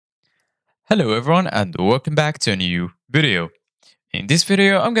Hello everyone and welcome back to a new video. In this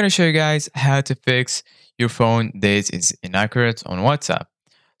video, I'm going to show you guys how to fix your phone date is inaccurate on WhatsApp.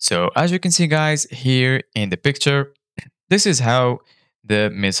 So as you can see guys here in the picture, this is how the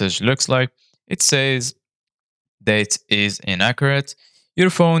message looks like. It says date is inaccurate. Your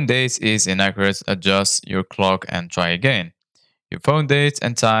phone date is inaccurate. Adjust your clock and try again. Your phone date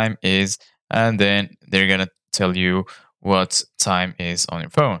and time is, and then they're going to tell you what time is on your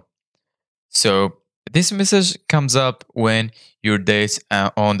phone. So this message comes up when your date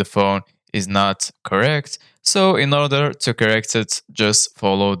on the phone is not correct. So in order to correct it, just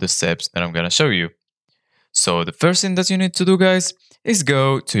follow the steps that I'm going to show you. So the first thing that you need to do, guys, is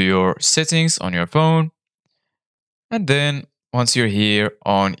go to your settings on your phone. And then once you're here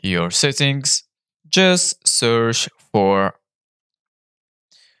on your settings, just search for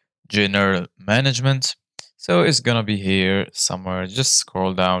general management. So it's going to be here somewhere. Just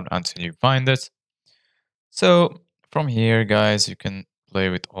scroll down until you find it. So from here, guys, you can play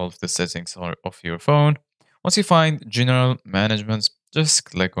with all of the settings of your phone. Once you find general management, just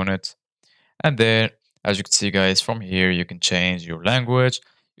click on it. And then, as you can see, guys, from here, you can change your language.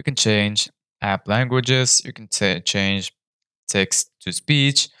 You can change app languages. You can change text to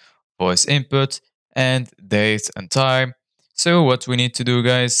speech, voice input, and date and time. So what we need to do,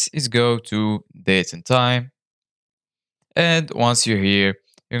 guys, is go to date and time. And once you're here,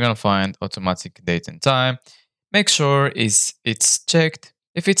 you're going to find automatic date and time. Make sure it's checked.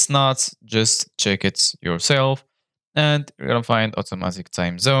 If it's not, just check it yourself. And you're going to find automatic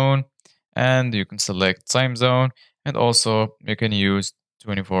time zone. And you can select time zone. And also you can use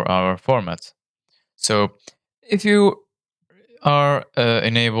 24-hour format. So if you are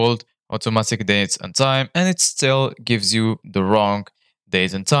enabled automatic dates and time and it still gives you the wrong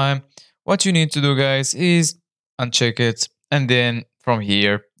date and time, what you need to do, guys, is uncheck it, and then from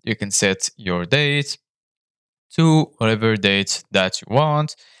here you can set your date to whatever date that you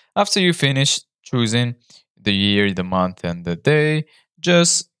want. After you finish choosing the year, the month, and the day,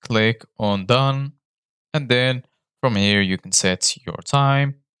 just click on done, and then from here you can set your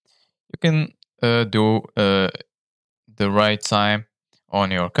time. You can do the right time on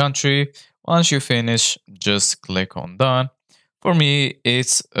your country. Once you finish, just click on done. For me,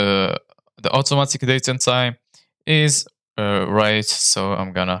 it's the automatic date and time is right, so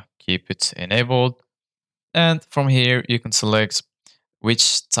I'm gonna keep it enabled. And from here, you can select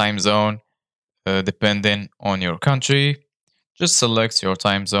which time zone depending on your country. Just select your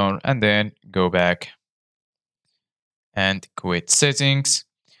time zone and then go back and quit settings.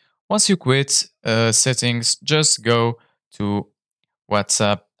 Once you quit settings, just go to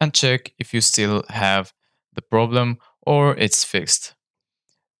WhatsApp and check if you still have the problem or it's fixed.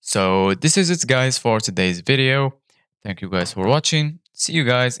 So this is it, guys, for today's video. Thank you guys for watching. See you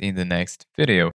guys in the next video.